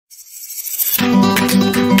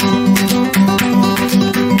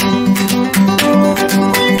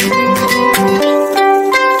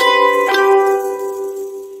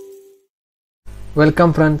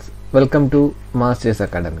Welcome friends, welcome to Masters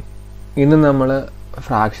Academy. ഇന്ന് നമ്മൾ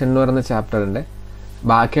fraction എന്ന് പറയുന്ന ചാപ്റ്ററിൻ്റെ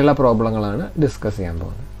ബാക്കിയുള്ള പ്രോബ്ലങ്ങളാണ് ഡിസ്കസ് ചെയ്യാൻ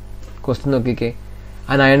പോകുന്നത്. ക്വസ്റ്റ്യൻ നോക്കിക്കേ.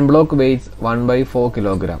 An iron block weighs 1/4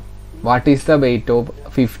 kg. What is the weight of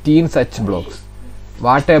 15 such blocks?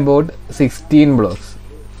 What about 16 blocks?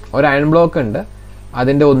 ഒരു അയൺ ബ്ലോക്ക് ഉണ്ട്,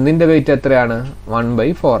 അതിൻ്റെ ഒന്നിൻ്റെ വെയിറ്റ് എത്രയാണ്?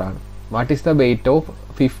 1/4 ആണ്. What is the weight of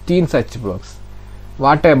 15 such blocks?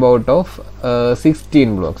 What about of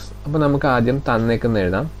 16 blocks? അപ്പോൾ നമുക്ക് ആദ്യം തന്നേക്കുന്ന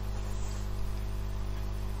എഴുതാം.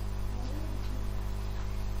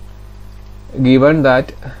 ഗിവൺ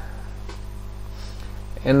ദാറ്റ്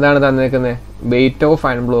എന്താണ് തന്നേക്കുന്നത്? Weight of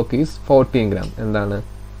iron block is 14 gram. എന്താണ്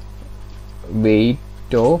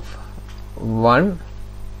weight of 1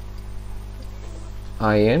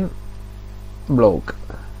 iron block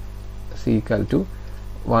is equal to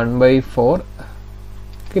 1/4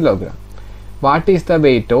 kilogram. What is the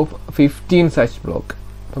weight of 15 such block?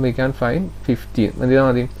 So we can find 15.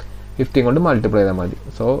 15 കൊണ്ട് multiply ചെയ്താൽ മതി.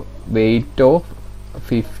 So weight of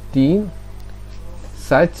 15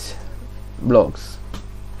 such blocks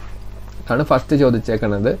ആണ് first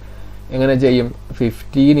ചോദിച്ചേക്കുന്നത്. എങ്ങനെ ചെയ്യും?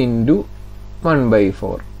 15 ×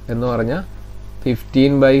 1/4 എന്ന് പറഞ്ഞാൽ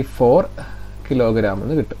 15/4 kilogram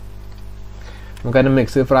എന്ന് കിട്ടും. നമുക്കതിന്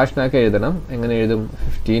മിക്സ് ഫ്രാക്ഷനാക്കി എഴുതണം. എങ്ങനെ എഴുതും?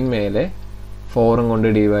 15 മേലെ 4 കൊണ്ട്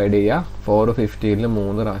ഡിവൈഡ് ചെയ്യുക. 4 15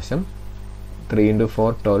 3 പ്രാവശ്യം. 3 ×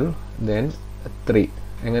 4 12. ദെൻ 3.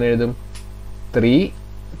 എങ്ങനെ എഴുതും?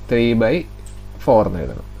 3/4 എന്ന്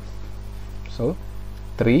എഴുതണം. സോ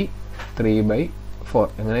 3/4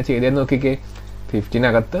 എങ്ങനെ ചെയ്തേന്ന് നോക്കിക്കേ. 15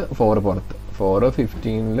 അകത്ത് 4 പുറത്ത്. 4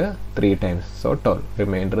 15 3 ടൈംസ്. സോ 12.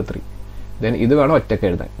 റിമൈൻഡർ 3. ദെൻ ഇത് വേണം ഒറ്റയ്ക്ക്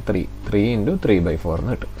എഴുതാൻ. 3 × 3/4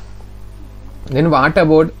 എന്ന് കിട്ടും. Then what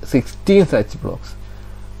about 16 such blocks?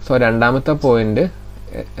 So രണ്ടാമത്തെ പോയിന്റ്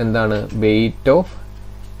എന്താണ്? Weight of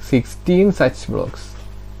 16 such blocks.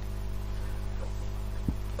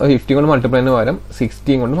 15 കൊണ്ട് മൾട്ടിപ്ലൈ ചെയ്യുന്ന പകരം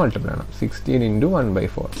 16 കൊണ്ട് മൾട്ടിപ്ലൈ ചെയ്യണം. 16 ×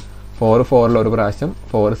 1/4. 4 4 ഒരു പ്രാവശ്യം.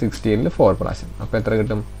 4 16 4 പ്രാവശ്യം. അപ്പോൾ എത്ര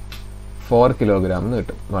കിട്ടും? 4 കിലോഗ്രാം എന്ന്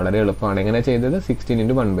കിട്ടും. വളരെ എളുപ്പമാണ്. എങ്ങനെ ചെയ്തത്? 16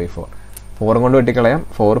 × 1/4. 4 കൊണ്ട് വെട്ടിക്കളയാം.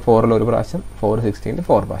 4 4 ഒരു പ്രാവശ്യം. 4 16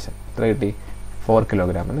 4 പ്രാവശ്യം. എത്ര കിട്ടി? 4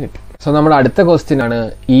 കിലോഗ്രാം എന്ന് കിട്ടി. സോ നമ്മുടെ അടുത്ത ക്വസ്റ്റ്യൻ ആണ്.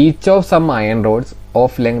 Each of some iron roads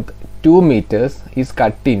of length 2 meters is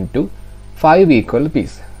cut in to 5 equal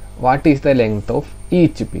piece. What is the length of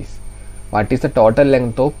each piece? What is the total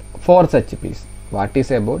length of 4 such piece? What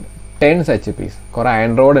is about 10 such piece? കുറേ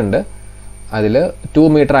iron road ഉണ്ട്, അതിൽ 2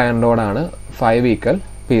 meter iron റോഡാണ് 5 equal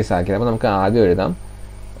piece ആക്കിയത്. അപ്പോൾ നമുക്ക് ആദ്യം എഴുതാം.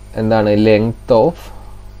 എന്താണ് length of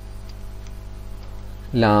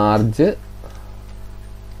large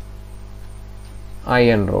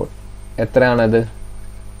iron road? എത്രയാണത്?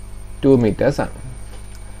 2 meters ആണ്.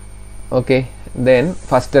 Okay. Then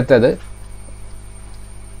ഫസ്റ്റത്തത്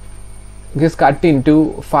is cut in to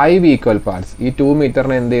 5 equal parts. ഈ 2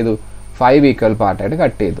 meterനെ എന്ത് ചെയ്തു? 5 equal പാർട്ടായിട്ട്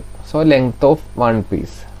കട്ട് ചെയ്തു. So length of 1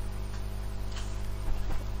 piece.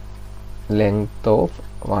 Length of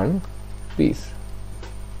 1 piece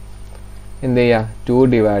എന്ത് ചെയ്യുക?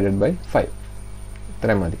 2 / 5.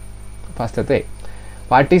 ഇത്രയും മതി. ഫസ്റ്റത്തെ.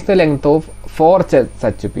 What is the length of 4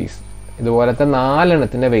 such piece? ഇതുപോലത്തെ 4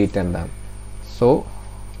 എണ്ണത്തിൻ്റെ വെയിറ്റ് എന്താണ്? സോ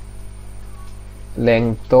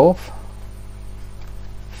ലെങ്ത് ഓഫ്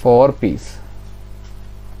 4 പീസ്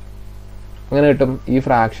അങ്ങനെ കിട്ടും. ഈ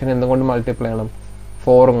ഫ്രാക്ഷൻ എന്തുകൊണ്ട് മൾട്ടിപ്ലൈ ചെയ്യണം?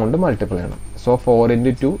 4 കൊണ്ട് മൾട്ടിപ്ലൈ ചെയ്യണം. സോ 4 ×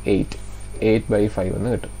 2 8. 8/5 എന്ന്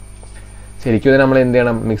കിട്ടും. ശരിക്കും ഇത് നമ്മൾ എന്ത്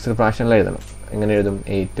ചെയ്യണം? മിക്സ്ഡ് ഫ്രാക്ഷനിൽ എഴുതണം. എങ്ങനെ എഴുതും?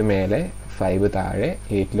 8 മേലെ 5 താഴെ.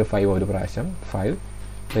 8 5 ഒരു പ്രാവശ്യം. 5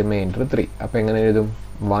 റിമൈൻഡർ 3. അപ്പോൾ എങ്ങനെ എഴുതും?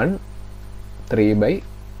 1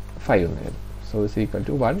 3/5 എന്ന് എഴുതും. So is equal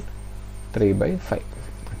to 1 3/5.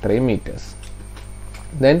 3 meters.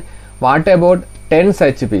 Then what about 10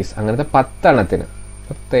 such piece? അങ്ങനത്തെ 10 എണ്ണത്തിന്.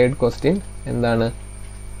 തേർഡ് ക്വസ്റ്റ്യൻ എന്താണ്?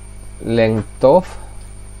 ലെങ്ത് ഓഫ്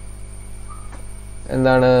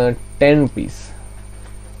എന്താണ് 10 പീസ്?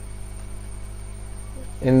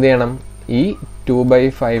 എന്ത് ചെയ്യണം? ഈ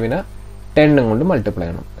 2/5നെ 10 കൊണ്ട് മൾട്ടിപ്ലൈ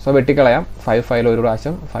ചെയ്യണം. സോ വെട്ടിക്കളയാം. 5 5 ഒരു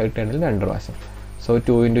പ്രാവശ്യം. 5 10 2 പ്രാവശ്യം. സോ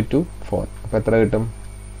 2 × 2 4. അപ്പോൾ എത്ര കിട്ടും?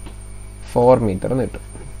 4 meter എന്ന് കിട്ടും.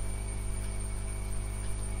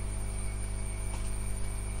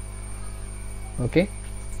 Okay.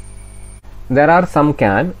 There are some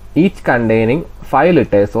can each containing 5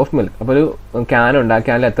 liters of milk. അപ്പോൾ ഒരു ക്യാൻ ഉണ്ട്. ആ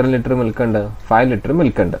ക്യാനിൽ എത്ര ലിറ്റർ മിൽക്ക് ഉണ്ട്? 5 liter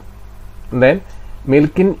മിൽക്ക് ഉണ്ട്. Then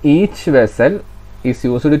milk in each vessel is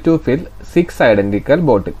used to fill 6 identical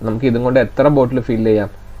ബോട്ടിൽ. നമുക്ക് ഇതും കൊണ്ട് എത്ര ബോട്ടിൽ ഫിൽ ചെയ്യാം?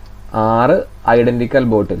 6 identical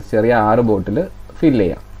ബോട്ടിൽ, ചെറിയ 6 ബോട്ടിൽ ഫിൽ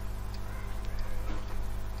ചെയ്യാം.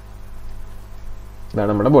 ഇതാണ്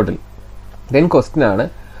നമ്മുടെ ബോട്ടിൽ. ദെൻ ക്വസ്റ്റ്യൻ ആണ്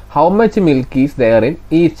how much milk is there in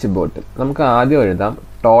each ബോട്ടിൽ? നമുക്ക് ആദ്യം എഴുതാം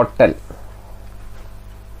ടോട്ടൽ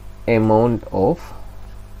amount of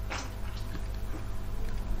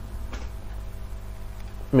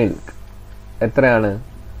milk എത്രയാണ്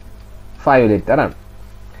 5 ലിറ്റർ ആണ്.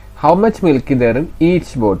 How much milk there in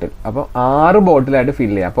each ബോട്ടിൽ. അപ്പോൾ 6 ബോട്ടിലായിട്ട്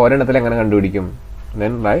ഫില്ല് ചെയ്യാം. അപ്പോൾ ഒരെണ്ണത്തിൽ എങ്ങനെ കണ്ടുപിടിക്കും?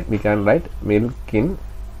 then we can write milk in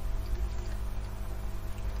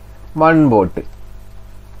 1 ബോട്ടിൽ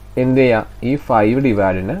എന്ത് ചെയ്യാം? ഈ 5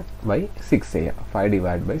 ഡിവൈഡിന് ബൈ 6 ചെയ്യാം. 5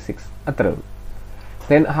 ഡിവൈഡ് ബൈ 6 അത്രേ ഉള്ളൂ.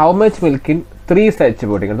 then how much milk in 3 such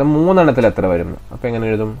ബോട്ടിൽ. അപ്പോൾ 3 എണ്ണത്തിൽ എത്ര വരും? അപ്പോൾ എങ്ങനെ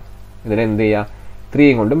എഴുതും? ഇതിനെ എന്ത് ചെയ്യുക?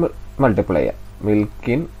 3 കൊണ്ട് മൾട്ടിപ്ലൈ ചെയ്യാം. milk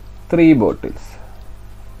in 3 bottles.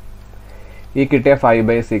 ഈ കിട്ടിയ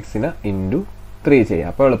 5/6 ഇൻറ്റു 3 ചെയ്യാം.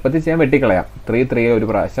 അപ്പോൾ എളുപ്പത്തിൽ ചെയ്യാൻ വെട്ടിക്കളയാം. 3 ഒരു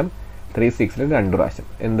പ്രാവശ്യം, 3 6 2 പ്രാവശ്യം.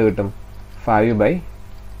 എന്ത് കിട്ടും?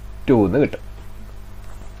 5/2 എന്ന് കിട്ടും.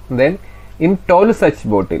 Then in 12 such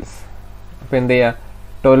bottles. അപ്പോൾ എന്ത് ചെയ്യുക?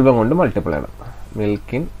 12 കൊണ്ട് മൾട്ടിപ്ലൈ ചെയ്യണം.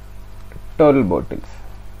 Milk in 12 bottles.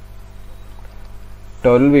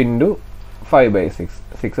 12 ഇൻറ്റു 5/6.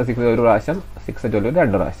 6 ഒരു പ്രാവശ്യം, 6 12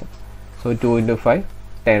 2 പ്രാവശ്യം. സോ 2 ഇൻറ്റു 5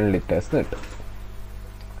 10 ലിറ്റേഴ്സ് കിട്ടും.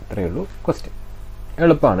 അത്രയേ ഉള്ളൂ ക്വസ്റ്റ്യൻ.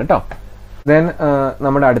 എളുപ്പമാണ് കേട്ടോ. ദെൻ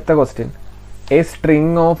നമ്മുടെ അടുത്ത question, A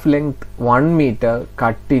string of length 1 meter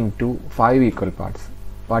cut in to 5 equal parts.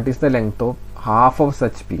 What is the length of half of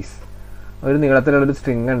such piece. ഒരു നീളത്തിലുള്ളൊരു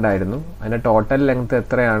സ്ട്രിങ് ഉണ്ടായിരുന്നു. അതിൻ്റെ ടോട്ടൽ ലെങ്ത്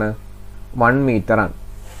എത്രയാണ്? 1 meter ആണ്.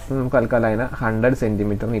 നമുക്ക് തൽക്കാലം അതിനെ 100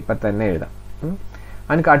 centimeter ഇപ്പം തന്നെ എഴുതാം.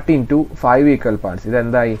 And cut in to 5 equal parts.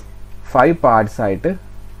 ഇതെന്തായി? 5 parts ആയിട്ട്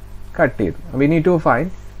കട്ട് ചെയ്തു. We need to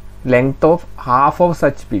find length of half of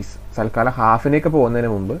such piece. തൽക്കാലം ഹാഫിലേക്ക് പോകുന്നതിന്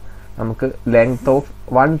മുമ്പ് നമുക്ക് ലെങ്ത് ഓഫ്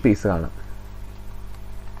 1 piece കാണാം.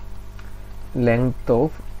 ലെങ്ത്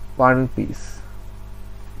ഓഫ് 1 piece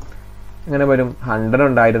എങ്ങനെ വരും? 100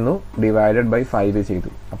 ഉണ്ടായിരുന്നു, ഡിവൈഡഡ് ബൈ 5 ചെയ്തു.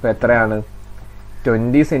 അപ്പോൾ എത്രയാണ്?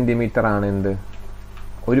 20 centimeter ആണ് എന്ത്?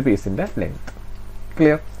 ഒരു പീസിൻ്റെ length.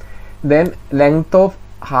 Clear? Then length of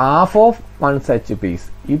half of 1 such piece.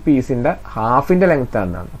 ഈ പീസിൻ്റെ ഹാഫിൻ്റെ ലെങ്ത്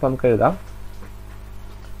ആണ്. അപ്പോൾ നമുക്ക് എഴുതാം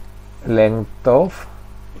length of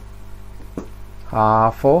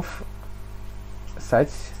half of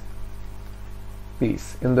such piece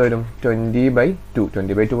എന്ത് വരും? 20/2.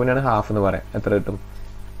 20/2 ഹാഫ് എന്ന് പറയാം. എത്ര കിട്ടും?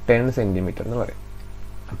 10 centimeter എന്ന് പറയും.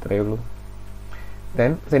 അത്രയേ ഉള്ളൂ.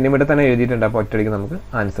 ദെൻ സെൻറ്റിമീറ്റർ തന്നെ എഴുതിയിട്ടുണ്ട്. അപ്പോൾ ഒറ്റയടിക്ക് നമുക്ക്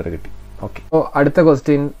ആൻസർ കിട്ടി. ഓക്കെ. അപ്പോൾ അടുത്ത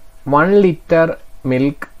question, 1 liter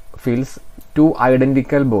milk fils 2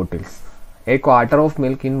 identical bottles. A quarter of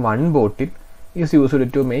milk in 1 bottle is used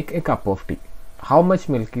to make a cup of tea. How much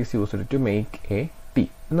milk is used to make a tea?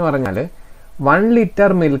 എന്ന് പറഞ്ഞാൽ 1 liter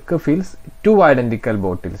milk fils 2 identical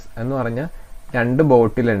bottles എന്ന് പറഞ്ഞാൽ 2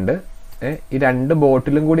 ബോട്ടിലുണ്ട്. ഈ 2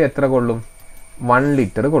 ബോട്ടിലും കൂടി എത്ര കൊള്ളും? 1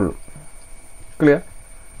 liter കൊള്ളും. Clear?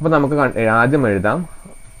 അപ്പോൾ നമുക്ക് ആദ്യം എഴുതാം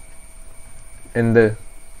എന്ത്?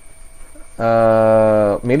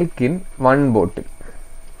 Milk in 1 bottle.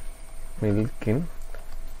 Milk in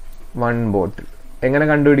 1 ബോട്ടിൽ എങ്ങനെ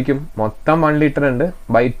കണ്ടുപിടിക്കും? മൊത്തം 1 liter ഉണ്ട്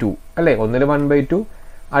ബൈ 2 അല്ലേ? ഒന്നിൽ 1/2,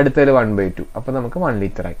 അടുത്തതിൽ 1/2. അപ്പോൾ നമുക്ക് 1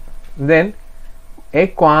 liter ആയി. Then A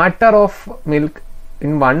quarter of milk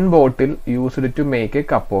in 1 bottle used to make A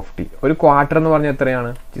cup of tea. ഒരു ക്വാർട്ടർ എന്ന് പറഞ്ഞാൽ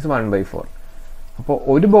എത്രയാണ്? ഇറ്റ്സ് 1/4. അപ്പോൾ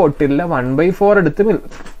ഒരു ബോട്ടിലിൽ 1/4 എടുത്ത്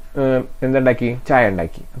എന്തുണ്ടാക്കി? ചായ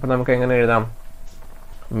ഉണ്ടാക്കി. അപ്പോൾ നമുക്ക് എങ്ങനെ എഴുതാം?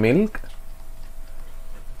 Milk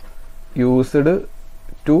used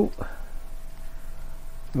to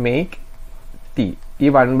make tea. ഈ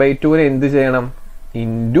 1/2 എന്ത് ചെയ്യണം?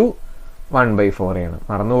 ഇൻറ്റു 1/4 ചെയ്യണം.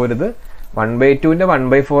 മറന്നു പോരുത്. 1/2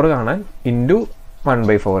 1/4 കാണാൻ ഇൻറ്റു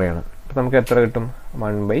 1/4 ചെയ്യണം. അപ്പോൾ നമുക്ക് എത്ര കിട്ടും?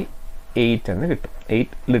 1/8 എന്ന് കിട്ടും.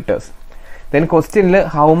 8 liters. ദെൻ ക്വസ്റ്റ്യനിൽ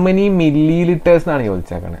ഹൗ മെനി മില്ലി ലിറ്റേഴ്സ് എന്നാണ്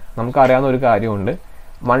ചോദിച്ചേക്കണേ. നമുക്കറിയാവുന്ന ഒരു കാര്യമുണ്ട്.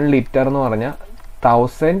 1 liter എന്ന് പറഞ്ഞാൽ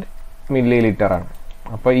 1000 milliliter ആണ്.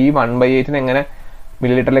 അപ്പോൾ ഈ 1/8 എങ്ങനെ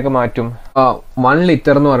മില്ലി ലിറ്ററിലേക്ക് മാറ്റും? 1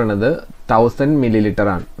 liter എന്ന് പറയുന്നത് 1000 milliliter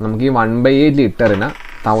ആണ്. നമുക്ക് ഈ 1/8 ലിറ്ററിനെ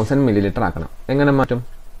 1000 milliliter ആക്കണം. എങ്ങനെ മാറ്റും?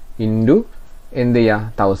 ഇൻറ്റു എന്ത്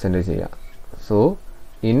ചെയ്യുക? 1000 ചെയ്യുക. സോ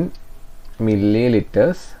ഇൻ മില്ലി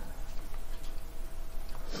ലിറ്റേഴ്സ്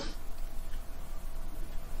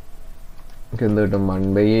എന്ത് കിട്ടും?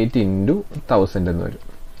 1/8 ഇൻറ്റു 1000 എന്ന് വരും.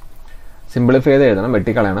 സിംപ്ലിഫൈ ചെയ്ത് എഴുതണം,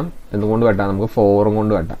 വെട്ടിക്കളയണം. എന്തുകൊണ്ട് വെട്ടാം? നമുക്ക് 4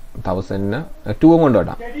 കൊണ്ട് വെട്ടാം. 1000 2 കൊണ്ട്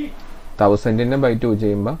വെട്ടാം. 1000 ബൈ 2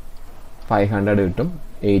 ചെയ്യുമ്പോൾ 500 കിട്ടും.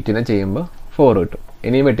 8 ചെയ്യുമ്പോൾ 4 കിട്ടും.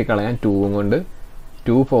 ഇനിയും വെട്ടിക്കളയാൻ 2 കൊണ്ട്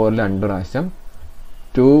 2 4 2 പ്രാവശ്യം,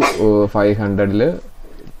 2 500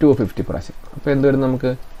 250 പ്രാവശ്യം. അപ്പോൾ എന്ത് വരും?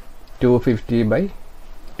 നമുക്ക്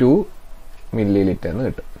 250/2 milliliter എന്ന്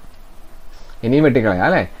കിട്ടും. ഇനിയും വെട്ടിക്കളയാം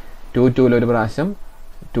അല്ലേ? 2 2 ഒരു പ്രാവശ്യം,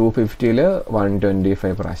 250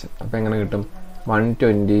 125 പ്രാവശ്യം. അപ്പോൾ എങ്ങനെ കിട്ടും?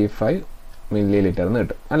 125 milliliter എന്ന്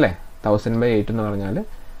കിട്ടും അല്ലേ? 1000/8 എന്ന് പറഞ്ഞാൽ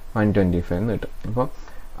 125 എന്ന് കിട്ടും. അപ്പോൾ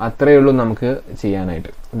അത്രയേ ഉള്ളൂ നമുക്ക്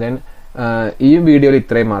ചെയ്യാനായിട്ട്. ദെൻ ഈ വീഡിയോയിൽ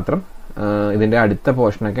ഇത്രയും മാത്രം. ഇതിൻ്റെ അടുത്ത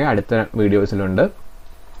പോർഷനൊക്കെ അടുത്ത വീഡിയോസിലുണ്ട്.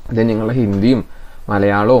 ഇത് നിങ്ങളുടെ ഹിന്ദിയും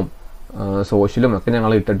മലയാളവും സോഷ്യലും ഒക്കെ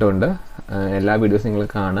ഞങ്ങൾ ഇട്ടിട്ടുണ്ട്. എല്ലാ വീഡിയോസും നിങ്ങൾ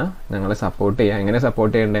കാണുക, ഞങ്ങളെ സപ്പോർട്ട് ചെയ്യുക. എങ്ങനെ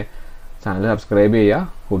സപ്പോർട്ട് ചെയ്യേണ്ടത്? ചാനൽ സബ്സ്ക്രൈബ് ചെയ്യുക,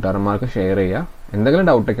 കൂട്ടുകാരന്മാർക്ക് ഷെയർ ചെയ്യുക. എന്തെങ്കിലും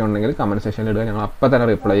ഡൗട്ടൊക്കെ ഉണ്ടെങ്കിൽ കമൻറ്റ് സെക്ഷനിൽ ഇടുക, ഞങ്ങൾ അപ്പം തന്നെ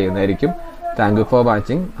റിപ്ലൈ ചെയ്യുന്നതായിരിക്കും. Thank you for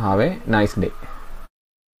watching. Have A nice day.